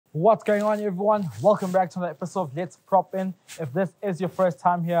What's going on, everyone? Welcome back to another episode of Let's Prop In. If this is your first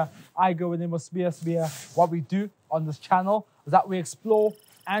time here, I go with the name of Spear. What we do on this channel is that we explore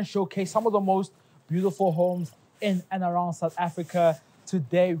and showcase some of the most beautiful homes in and around South Africa.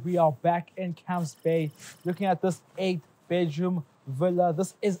 Today, we are back in Camps Bay, looking at this 8-bedroom villa.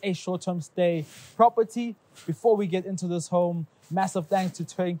 This is a short-term stay property. Before we get into this home, massive thanks to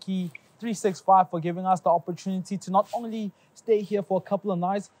Turnkey 365 for giving us the opportunity to not only stay here for a couple of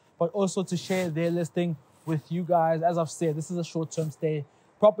nights, but also to share their listing with you guys. As I've said, this is a short-term stay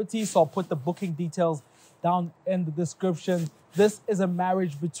property, so I'll put the booking details down in the description. This is a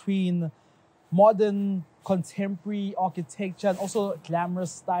marriage between modern, contemporary architecture and also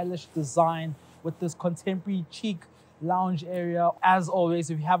glamorous, stylish design with this contemporary chic lounge area. As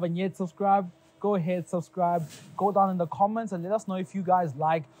always, if you haven't yet subscribed, go ahead, subscribe. Go down in the comments and let us know if you guys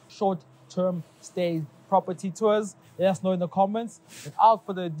like short-term stay property tours. Let us know in the comments. Without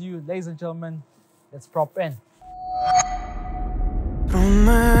further ado, ladies and gentlemen, let's prop in.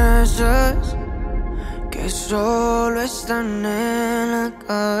 Promesas que solo están en la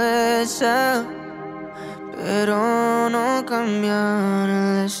cabeza, pero no cambian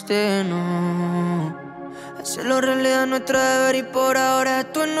el destino. Hacerlo realidad nuestro deber y por ahora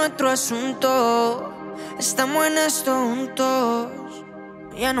esto es nuestro asunto. Estamos en esto juntos.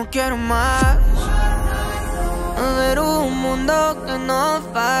 Ya no quiero más. Ver un mundo que no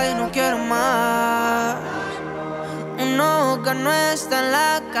falle, no quiero más. Uno que no está en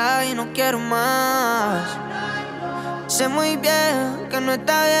la calle, no quiero más. Sé muy bien que no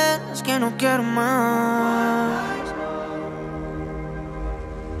está bien, es que no quiero más.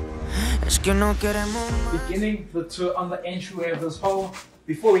 Es que no queremos más. Beginning the tour on the entryway of this home.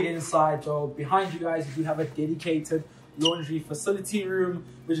 Before we get inside, so behind you guys, you do have a dedicated laundry facility room,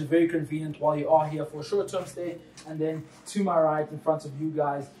 which is very convenient while you are here for a short-term stay. And then to my right, in front of you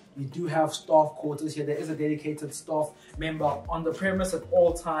guys, you do have staff quarters here. There is a dedicated staff member on the premise at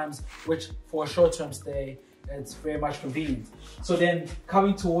all times, which for a short-term stay, it's very much convenient. So then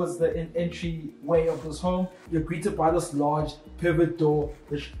coming towards the entryway of this home, you're greeted by this large pivot door,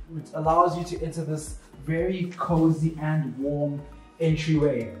 which allows you to enter this very cozy and warm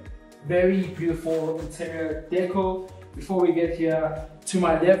entryway. Very beautiful interior decor. Before we get here, to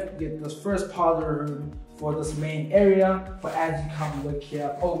my left, you get this first part of the room for this main area. But as you come look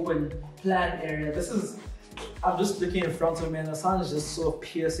here, open plan area. This is, I'm just looking in front of me and the sun is just sort of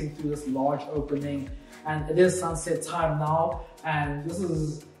piercing through this large opening. And it is sunset time now. And this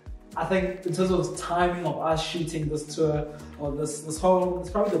is, I think in terms of timing of us shooting this tour or this home, it's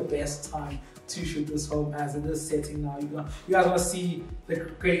probably the best time to shoot this home as it is setting now. You guys want to see the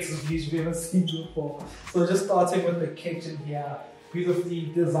greatest views we've ever seen before. So just starting with the kitchen here.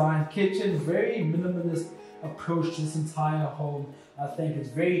 Beautifully designed kitchen, very minimalist approach to this entire home. I think it's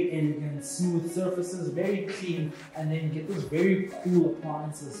very elegant, smooth surfaces, very clean, and then you get those very cool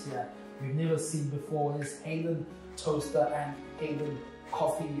appliances here we've never seen before. This Hayden toaster and Hayden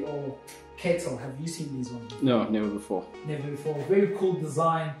coffee or kettle. Have you seen these ones before? No, never before. Never before. Very cool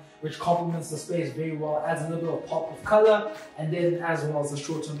design, which complements the space very well, adds a little bit of pop of color. And then as well as the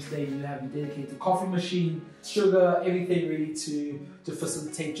short-term stay, you have your dedicated coffee machine, sugar, everything ready to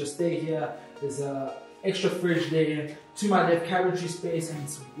facilitate your stay here. There's a extra fridge there. To my left, cabinetry space, and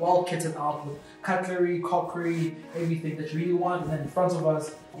it's well kitted out with cutlery, crockery, everything that you really want. And then in front of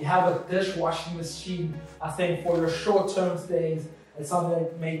us, you have a dishwashing machine. I think for your short-term stays, it's something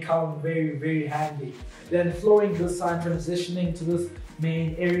that may come very, very handy. Then flooring this side, transitioning to this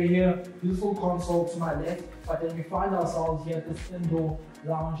main area here. Beautiful console to my left, but then we find ourselves here at this indoor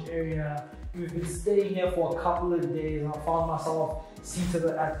lounge area. We've been staying here for a couple of days and I found myself seated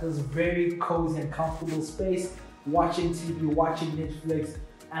at this very cozy and comfortable space, watching TV, watching Netflix.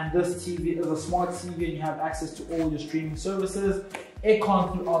 And this TV is a smart TV and you have access to all your streaming services.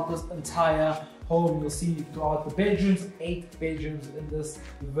 Aircon throughout this entire home. You'll see throughout the bedrooms, 8 bedrooms in this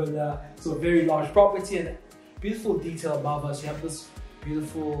villa. So a very large property and beautiful detail above us. You have this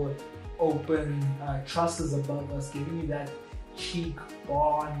beautiful open trusses above us, giving you that chic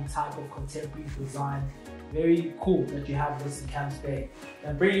barn type of contemporary design. Very cool that you have this in Camps Bay.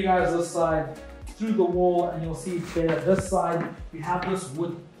 And bring you guys this side through the wall and you'll see it there. This side we have this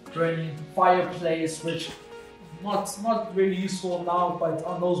wood burning fireplace, which not very useful now, but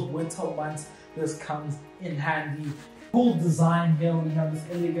on those winter months this comes in handy. Cool design here. We have this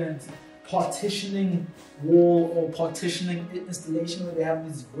elegant partitioning wall or partitioning installation where they have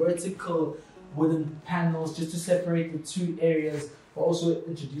these vertical wooden panels just to separate the two areas, but also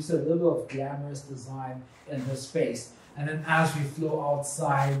introduce a little bit of glamorous design in the space. And then as we flow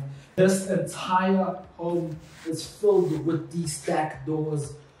outside, this entire home is filled with these stacked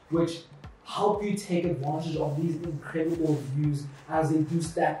doors which help you take advantage of these incredible views as they do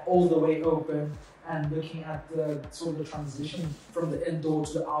stack all the way open, and looking at the sort of the transition from the indoor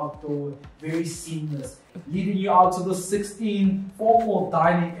to the outdoor, very seamless, leading you out to the 16 formal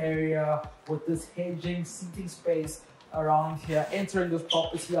dining area with this hedging seating space around here. Entering this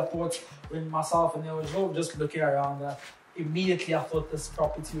property, I thought, when myself and Indulge just looking around, immediately I thought this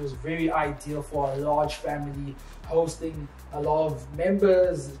property was very ideal for a large family hosting a lot of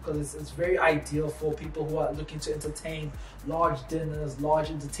members, because it's very ideal for people who are looking to entertain, large dinners, large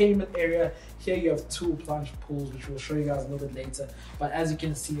entertainment area. Here you have 2 plunge pools, which we'll show you guys a little bit later. But as you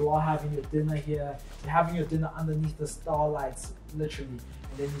can see, you are having your dinner here. You're having your dinner underneath the starlights, literally,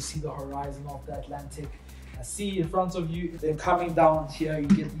 and then you see the horizon of the Atlantic. See in front of you. Then coming down here, you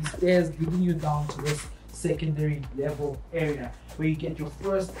get these stairs leading you down to this secondary level area where you get your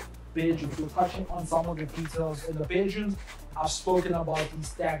first bedroom. So touching on some of the details in the bedrooms, I've spoken about these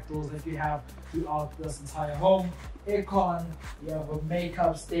stacked doors that you have throughout this entire home. Aircon, you have a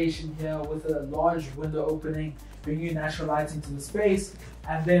makeup station here with a large window opening, bringing you natural light into the space.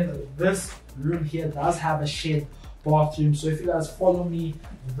 And then this room here does have a shared bathroom. So if you guys follow me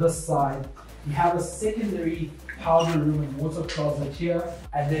this side, you have a secondary powder room and water closet here,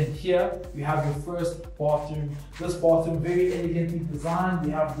 and then here you have your first bathroom. This bathroom very elegantly designed.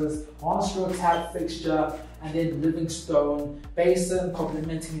 We have this on-stroke tap fixture, and then livingstone basin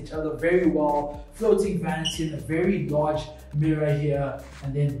complementing each other very well. Floating vanity and a very large mirror here,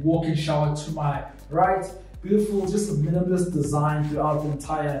 and then walk-in shower to my right. Beautiful, just a minimalist design throughout the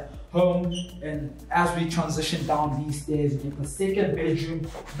entire home. And as we transition down these stairs, you get the second bedroom.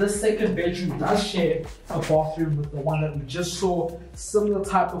 This second bedroom does share a bathroom with the one that we just saw. Similar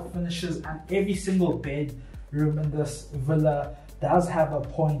type of finishes, and every single bedroom in this villa does have a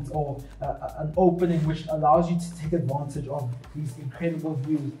point or an opening which allows you to take advantage of these incredible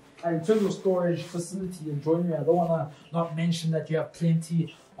views. And in terms of storage facility and joinery, I don't want to not mention that you have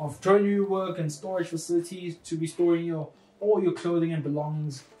plenty of joinery work and storage facilities to be storing all your clothing and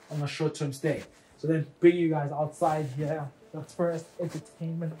belongings on a short-term stay. So then bring you guys outside here, the first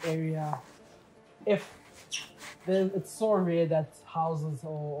entertainment area. It's so rare that houses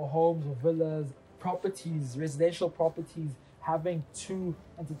or homes or villas, properties, residential properties, having 2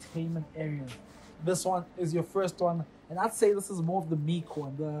 entertainment areas. This one is your first one, and I'd say this is more of the meek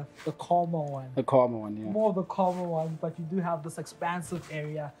one, the calmer one. The calmer one, yeah. More of the calmer one, but you do have this expansive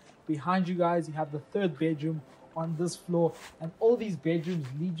area. Behind you guys, you have the 3rd bedroom on this floor, and all these bedrooms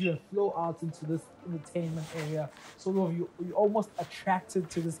lead you and flow out into this entertainment area. So you're almost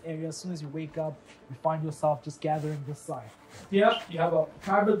attracted to this area. As soon as you wake up, you find yourself just gathering this side. Here you have a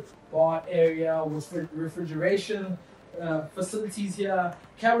private bar area with refrigeration facilities here,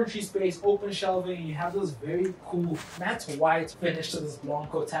 cabinetry space, open shelving. You have this very cool matte white finish to this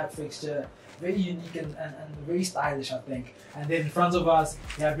Blanco tap fixture. Very unique and very stylish, I think. And then in front of us,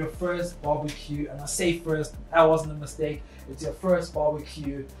 you have your first barbecue, and I say first, that wasn't a mistake. It's your first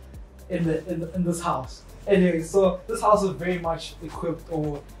barbecue in this house. Anyway, so this house is very much equipped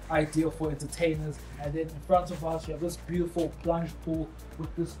or ideal for entertainers. And then in front of us, you have this beautiful plunge pool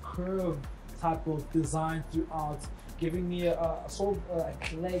with this curved type of design throughout, giving me a sort of a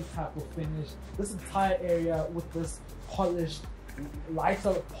clay type of finish. This entire area with this polished,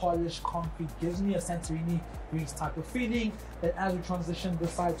 lighter polished concrete gives me a Santorini Greece type of feeling. Then as we transition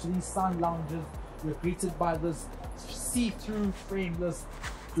this side to these sun lounges, we're greeted by this see-through frameless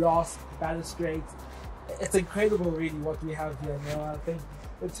glass balustrades. It's incredible really what we have here. You know, I think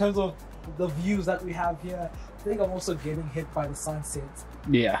in terms of the views that we have here, I think I'm also getting hit by the sunset.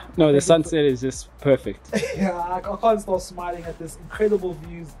 Yeah, no, the sunset is just perfect. Yeah, I can't stop smiling at this incredible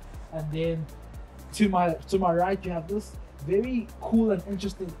views. And then to my right, you have this very cool and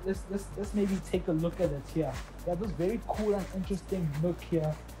interesting. Let's maybe take a look at it here. You have this very cool and interesting nook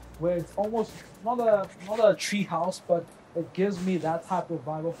here, where it's almost not a tree house, but it gives me that type of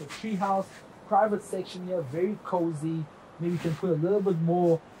vibe of a tree house. Private section here, very cozy. Maybe you can put a little bit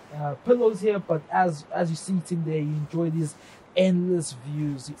more pillows here, but as you see in there, you enjoy these endless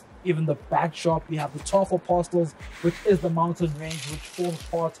views. Even the backdrop, you have the 12 apostles, which is the mountain range which forms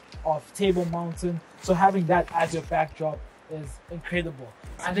part of Table Mountain. So having that as your backdrop is incredible.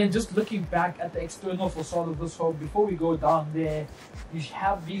 And then just looking back at the external facade of this home, before we go down there, you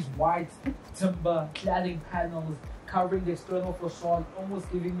have these white timber cladding panels covering the external facade, almost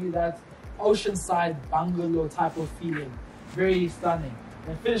giving you that oceanside bungalow type of feeling. Very stunning.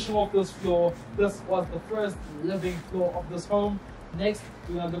 And finishing off this floor, this was the first living floor of this home. Next,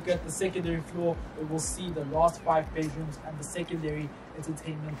 we're going to look at the secondary floor, where we'll see the last 5 bedrooms and the secondary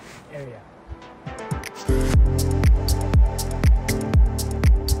entertainment area.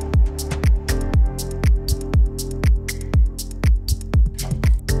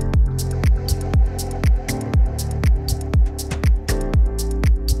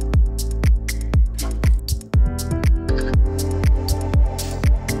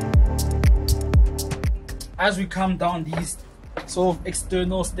 as we come down these sort of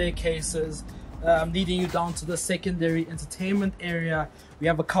external staircases, leading you down to the secondary entertainment area, we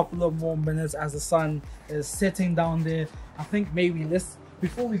have a couple of more minutes as the sun is setting down there. I think maybe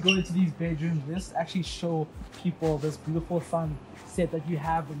before we go into these bedrooms, let's actually show people this beautiful sunset that you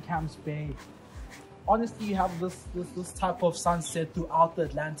have in Camps Bay. Honestly, you have this type of sunset throughout the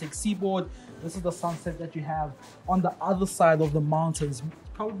Atlantic seaboard. This is the sunset that you have on the other side of the mountains. It's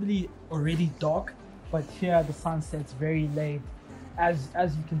probably already dark, but here the sunset's very late. As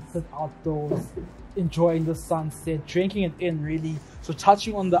you can sit outdoors, enjoying the sunset, drinking it in really. So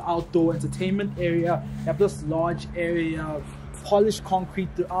touching on the outdoor entertainment area, you have this large area of polished concrete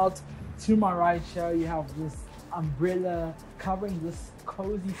throughout. To my right here, you have this umbrella covering this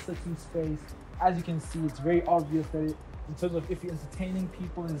cozy sitting space. As you can see, it's very obvious that in terms of if you're entertaining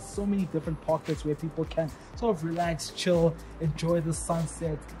people, there's so many different pockets where people can sort of relax, chill, enjoy the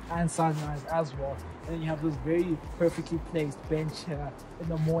sunset and sunrise as well. And then you have this very perfectly placed bench here in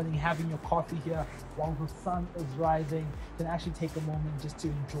the morning, having your coffee here while the sun is rising. You can actually take a moment just to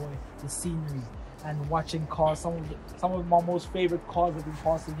enjoy the scenery and watching cars. Some of my most favorite cars have been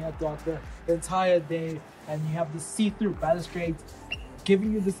passing here throughout the entire day. And you have the see-through balustrades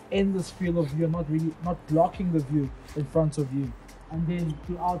giving you this endless field of view, not blocking the view in front of you. And then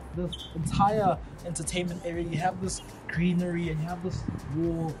throughout this entire entertainment area, you have this greenery and you have this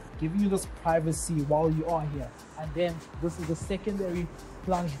wall giving you this privacy while you are here. And then this is the secondary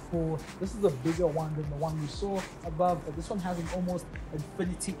plunge pool. This is a bigger one than the one we saw above, but this one has an almost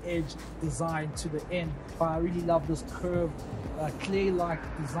infinity edge design to the end. But I really love this curved clay-like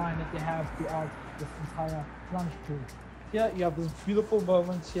design that they have throughout this entire plunge pool. Here you have this beautiful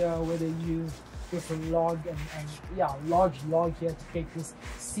moment here where they use this log and large log here to create this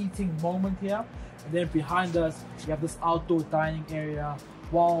seating moment here. And then behind us you have this outdoor dining area.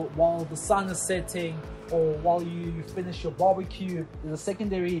 While the sun is setting, or while you finish your barbecue, there's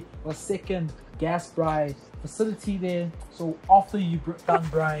a second gas braai facility there. So after you've done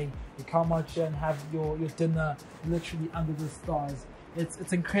braai, you come out here and have your dinner literally under the stars.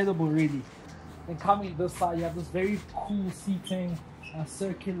 It's incredible, really. Then coming this side, you have this very cool seating,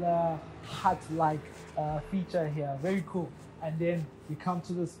 circular hut-like feature here, very cool. And then you come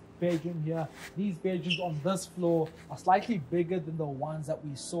to this bedroom here. These bedrooms on this floor are slightly bigger than the ones that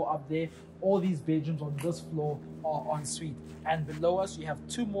we saw up there. All these bedrooms on this floor are en suite. And below us, you have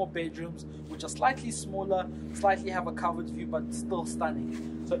two more bedrooms, which are slightly smaller, slightly have a covered view, but still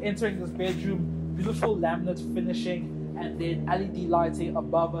stunning. So entering this bedroom, beautiful laminate finishing, and then LED lighting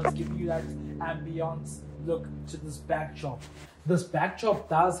above us, giving you that ambience look to this backdrop. This backdrop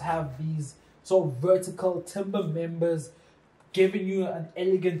does have these sort of vertical timber members, giving you an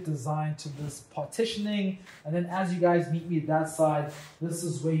elegant design to this partitioning. And then as you guys meet me that side, this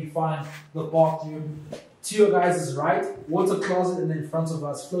is where you find the bathroom. To your guys' right, water closet, and then in front of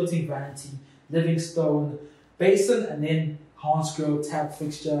us, floating vanity, living stone, basin, and then Hansgrohe tap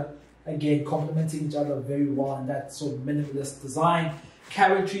fixture. Again, complementing each other very well in that sort of minimalist design.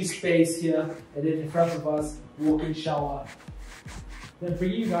 Cabinetry space here, and then in front of us, walk-in shower. Then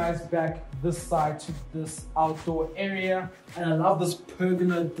bring you guys back this side to this outdoor area, and I love this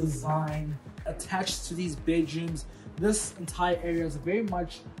pergola design attached to these bedrooms. This entire area is a very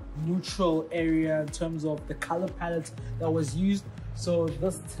much neutral area in terms of the color palette that was used. So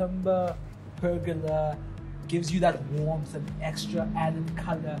this timber pergola gives you that warmth and extra added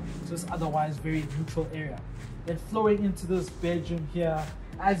color to this otherwise very neutral area. Then flowing into this bedroom here,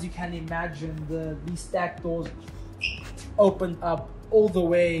 as you can imagine, these stack doors open up all the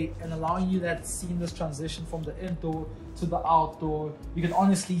way and allowing you that seamless transition from the indoor to the outdoor. You can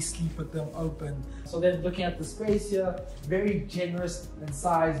honestly sleep with them open. So then looking at the space here, very generous in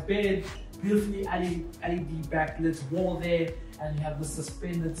size bed, beautifully LED backlit wall there, and you have the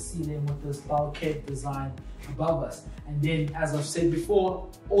suspended ceiling with this bulkhead design above us. And then, as I've said before,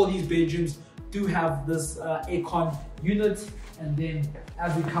 all these bedrooms do have this aircon unit. And then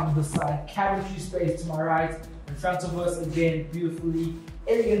as we come this side, cabinetry space to my right. In front of us, again, beautifully,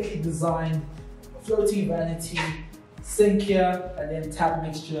 elegantly designed, floating vanity, sink here, and then tap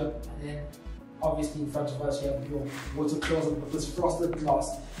mixture. And then obviously in front of us, you have your water closet with this frosted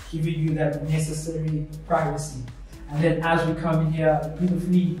glass, giving you that necessary privacy. And then as we come in here,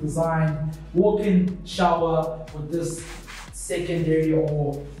 beautifully designed walk-in shower with this secondary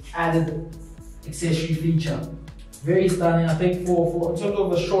or added accessory feature. Very stunning. I think for in terms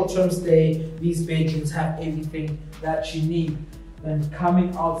of a short-term stay, these bedrooms have everything that you need. then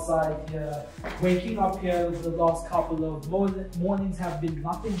coming outside here, waking up here the last couple of mornings have been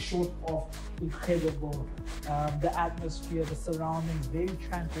nothing short of incredible. The atmosphere, the surroundings, very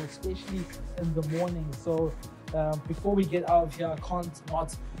tranquil, especially in the morning. So before we get out of here, I can't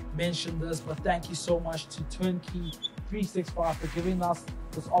not mention this, but thank you so much to Turnkey 365 for giving us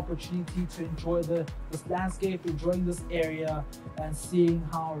this opportunity to enjoy this landscape, enjoying this area, and seeing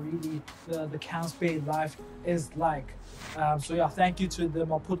how really the Camps Bay life is like. So yeah, thank you to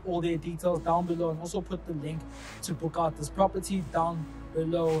them. I'll put all their details down below, and also put the link to book out this property down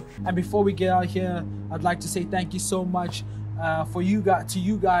below. And before we get out here, I'd like to say thank you so much to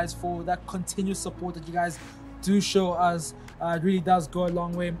you guys for that continuous support that you guys do show us. It really does go a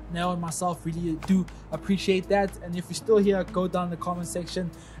long way. Nell and myself really do appreciate that. And if you're still here, go down in the comment section,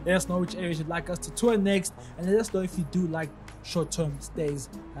 let us know which areas you'd like us to tour next, and let us know if you do like short-term stays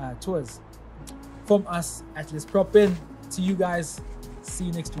tours. From us at Let's Prop In, to you guys, see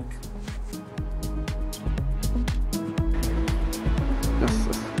you next week.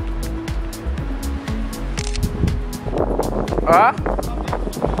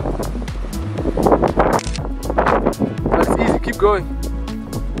 That's easy, keep going.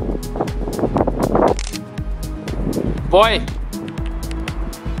 Boy!